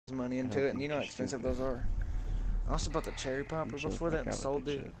money into it, and you know how expensive those are. I also bought the cherry popper before that and sold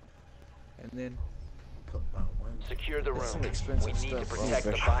it. And then secure the room. some expensive We need to stuff. protect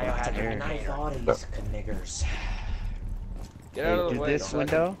the biohazard container. Bodies, niggers. Get out of the do way. this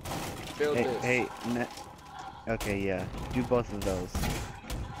window. Build Hey, this. hey, okay, yeah. Do both of those.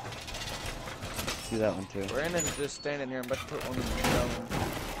 Do that one too. Brandon's just standing here. I'm about to put one in the stone.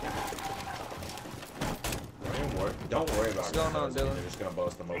 Don't worry about What's going on, Dylan? They're just gonna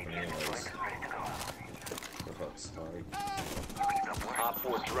bust them open anyways. For fuck's sake. Op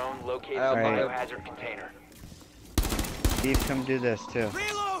 4 drone located the Alright. biohazard container. Steve, come do this too.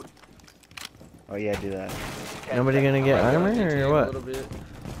 Oh yeah, do that. Nobody gonna get armor A or what? little bit.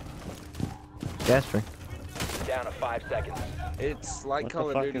 Jasper. Down to 5 seconds. It's like What Call the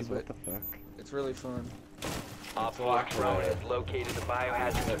of fuck Duty, is but what the fuck? it's really fun. Op 4 drone has located the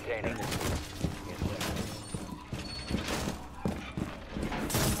biohazard container.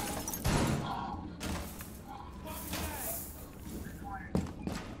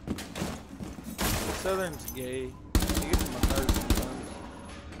 Southern's gay. He gets on my nerves sometimes.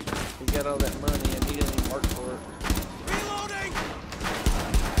 He got all that money and he didn't even work for it. Reloading!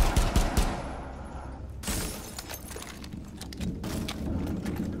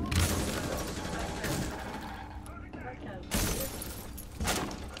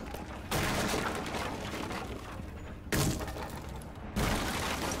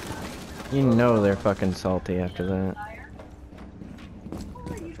 You know they're fucking salty after that.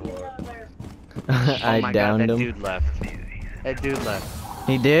 I Oh my downed God, that him. dude left. That dude left.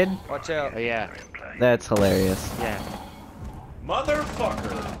 He did? Watch out. Oh yeah. That's hilarious. Yeah.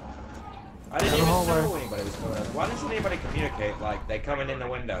 Motherfucker! I didn't Down the even hallway. know anybody was coming up. Why doesn't anybody communicate like they coming in the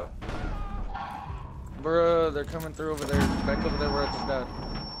window? Bruh, they're coming through over there. Back over there where I just died.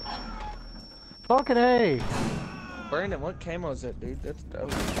 Fucking A. Brandon, what camo is that, dude? That's dope.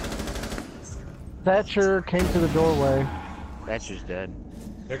 Thatcher came to the doorway. That's just dead.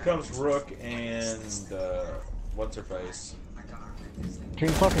 Here comes Rook and what's her face? Can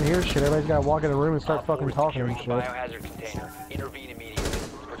you fucking hear shit? Everybody's gotta walk in the room and start Op 4 fucking is talking and securing shit. the biohazard container. Intervene immediately.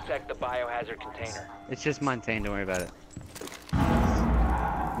 Protect the biohazard container. It's just Montaigne, don't worry about it.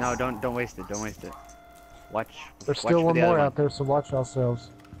 No, don't waste it, don't waste it. Watch. There's watch still for one the more other out there, so watch yourselves.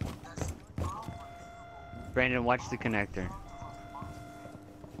 Brandon, watch the connector.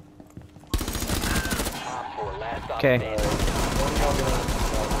 Op 4 last op Okay. standing.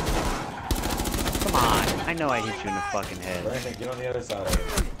 Come on. I know I hit you in the fucking head. Brandon, get on the other side of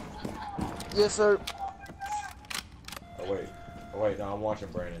it. Yes, sir. Oh wait, no, I'm watching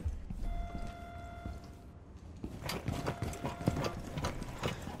Brandon.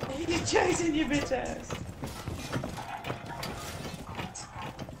 He's chasing you, bitch ass.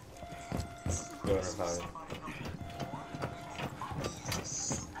 Go in her pocket.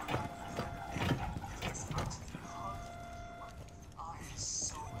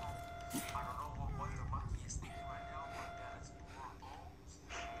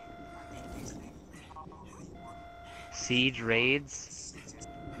 Siege raids.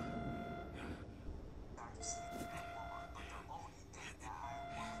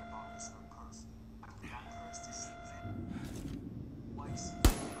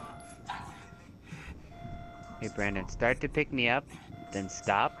 Hey Brandon, start to pick me up, then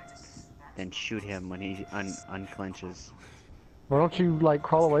stop, then shoot him when he unclenches. Why don't you, like,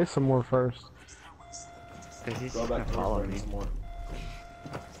 crawl away some more first? Cause he's Go just gonna back to follow Brandon me. some more.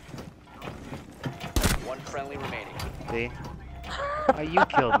 One friendly remaining. See? Oh, you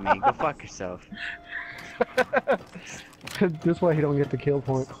killed me. Go fuck yourself. This way he don't get the kill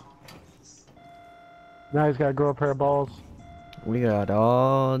points. Now he's gotta grow a pair of balls. We got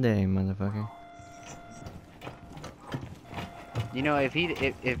all day, motherfucker. You know, if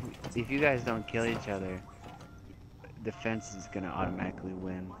you guys don't kill each other, defense is gonna automatically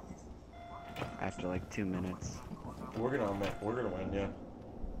win after like 2 minutes. We're gonna win, yeah.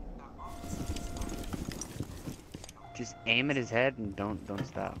 Just aim at his head and don't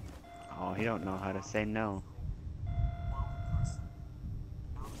stop. Oh, he don't know how to say no.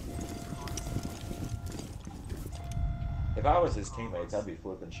 If I was his teammates, I'd be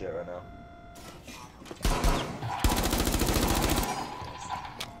flipping shit right now.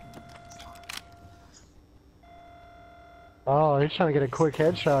 Oh, he's trying to get a quick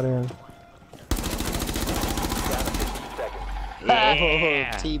headshot in.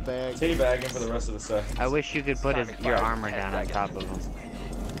 Yeah. Teabag. Teabagging for the rest of the set. I wish you could put your armor down on top of him.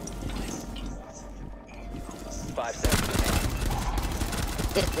 5 seconds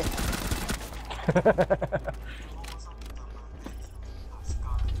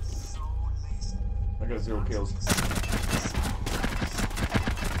I got 0 kills.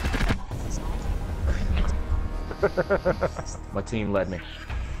 My team led me.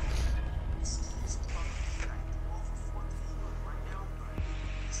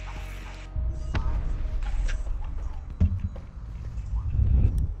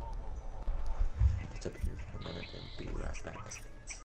 Step here for a minute and be right back.